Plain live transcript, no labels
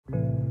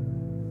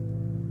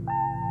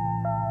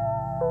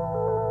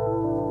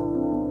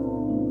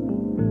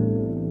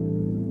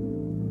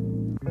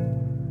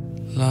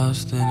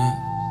lost in it.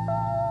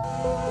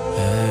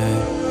 Hey,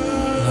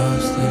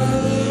 lost in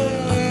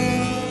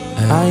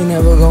it. I ain't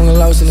never gon' get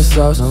lost in the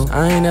sauce.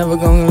 I ain't never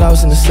gon' get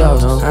lost in the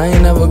sauce. I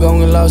ain't never gon'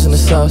 get lost in the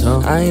sauce.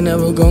 I ain't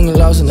never gon' get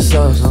lost in the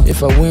sauce.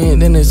 If I win,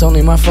 then it's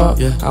only my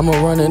fault. I'ma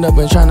run it up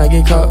and try not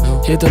get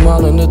caught. Hit them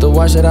all and look the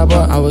watch that I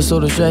bought. I was so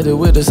distracted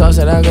with the sauce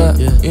that I got.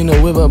 You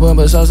know, whip up,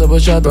 but sauce up a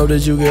shot. Bro,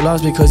 did you get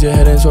lost because you're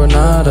heading toward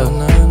nada?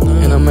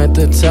 And I'm at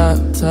the top.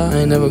 I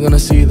ain't never gonna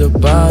see the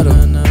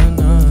bottom.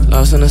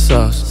 Lost in the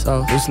sauce.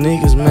 With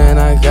sneakers, man,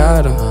 I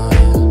got them.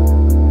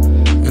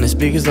 And the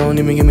speakers don't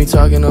even get me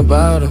talking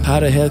about them. How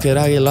the hell could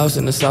I get lost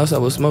in the sauce? I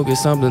was smoking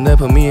something that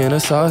put me in a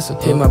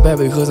salsa. Hit my back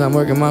because I'm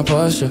working my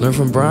posture. Learn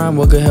from Brian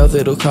what good health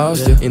it'll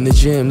cost you. In the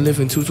gym,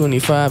 lifting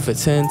 225 for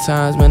 10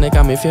 times, man, that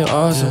got me feel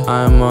awesome.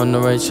 I'm on the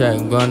right track,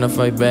 gonna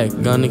fight back,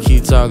 gonna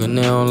keep talking,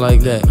 they don't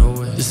like that.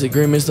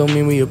 Disagreements don't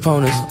mean we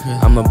opponents.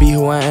 I'ma be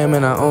who I am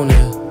and I own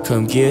it.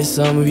 Come get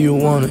some if you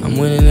want it. I'm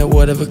winning at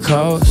whatever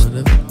cost.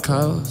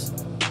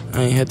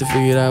 I ain't had to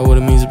figure out what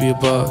it means to be a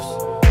boss.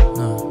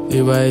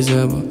 Live by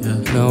example,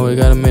 no, we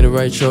gotta make the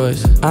right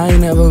choice. I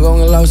ain't never gon'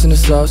 get lost in the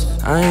sauce.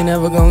 I ain't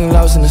never gon' get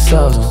lost in the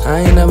sauce.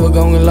 I ain't never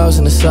gon' get lost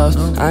in the sauce.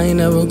 I ain't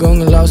never gon'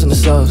 get lost in the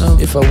sauce.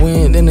 If I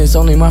win, then it's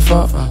only my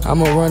fault.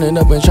 I'ma run it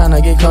up and try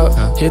not get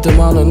caught. Hit them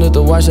all and look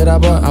the watch that I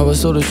bought. I was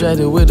so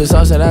distracted with the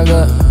sauce that I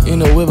got. You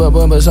know, whip up,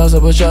 but sauce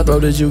up a shot.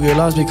 Bro, did you get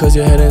lost because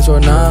you're heading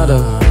toward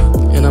nada?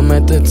 And I'm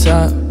at the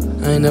top,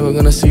 I ain't never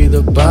gonna see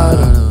the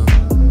bottom.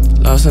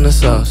 Lost in the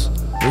sauce.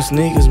 With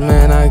sneakers,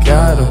 man, I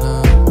got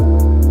them.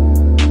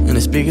 And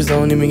the speakers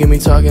don't even get me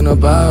talking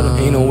about them.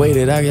 Ain't no way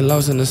that I get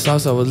lost in the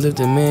sauce. I was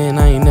lifting, man,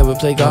 I ain't never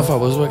played golf. I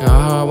was working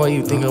hard while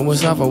you think I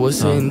was off. I was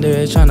sitting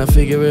there trying to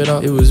figure it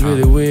out. It was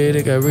really weird,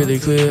 it got really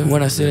clear.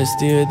 When I said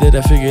still, that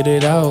I figured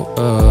it out.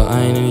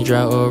 I ain't in a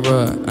drought or a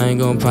rut. I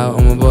ain't gon' pop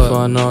on my butt. So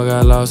I know I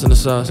got lost in the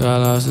sauce.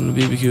 Got lost in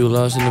the BBQ,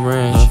 lost in the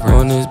branch.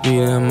 On this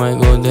beat, I might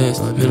go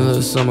dance. Middle of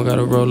the summer, got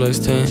a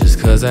Rolex 10.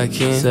 Just cause I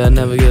can. Said I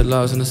never get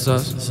lost in the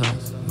sauce.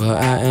 But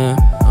I am.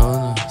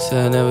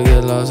 Said I never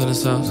get lost in the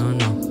sauce.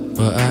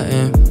 But I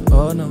am.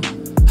 Oh no.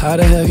 How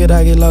the hell could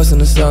I get lost in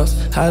the sauce?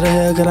 How the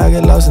hell could I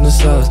get lost in the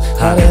sauce?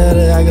 How the hell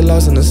did I get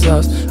lost in the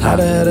sauce? How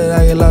the hell did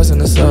I get lost in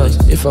the sauce?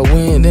 If I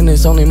win, then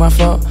it's only my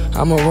fault.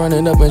 I'ma run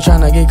it up and try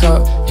not get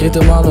caught. Hit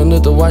them all and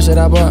look the watch that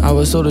I bought. I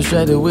was so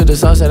distracted with the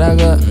sauce that I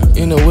got.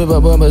 You know, whip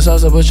up, but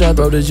sauce up a shot.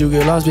 Bro, did you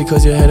get lost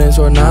because you're heading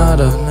toward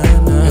nada?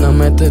 And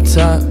I'm at the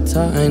top,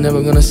 I ain't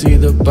never gonna see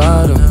the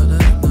bottom.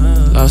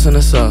 Lost in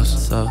the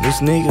sauce. With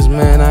sneakers,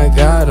 man, I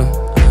got them.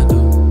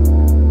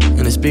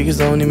 And the speakers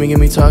don't even get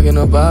me talking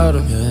about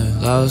them.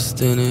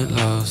 Lost in it,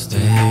 lost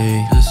in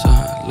it.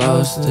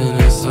 Lost in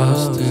it,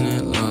 lost in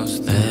it,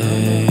 lost in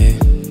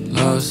it.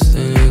 Lost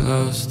in it,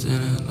 lost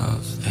in it,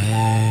 lost in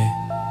it.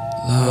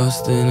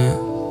 Lost in it.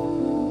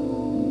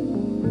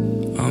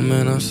 Oh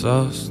man, I'm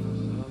sauced.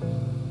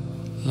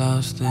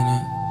 Lost in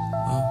it.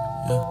 Oh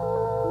yeah.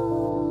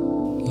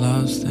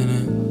 Lost in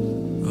it.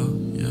 Oh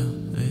yeah.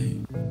 Hey.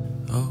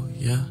 Oh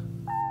yeah.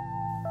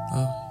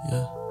 Oh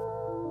yeah.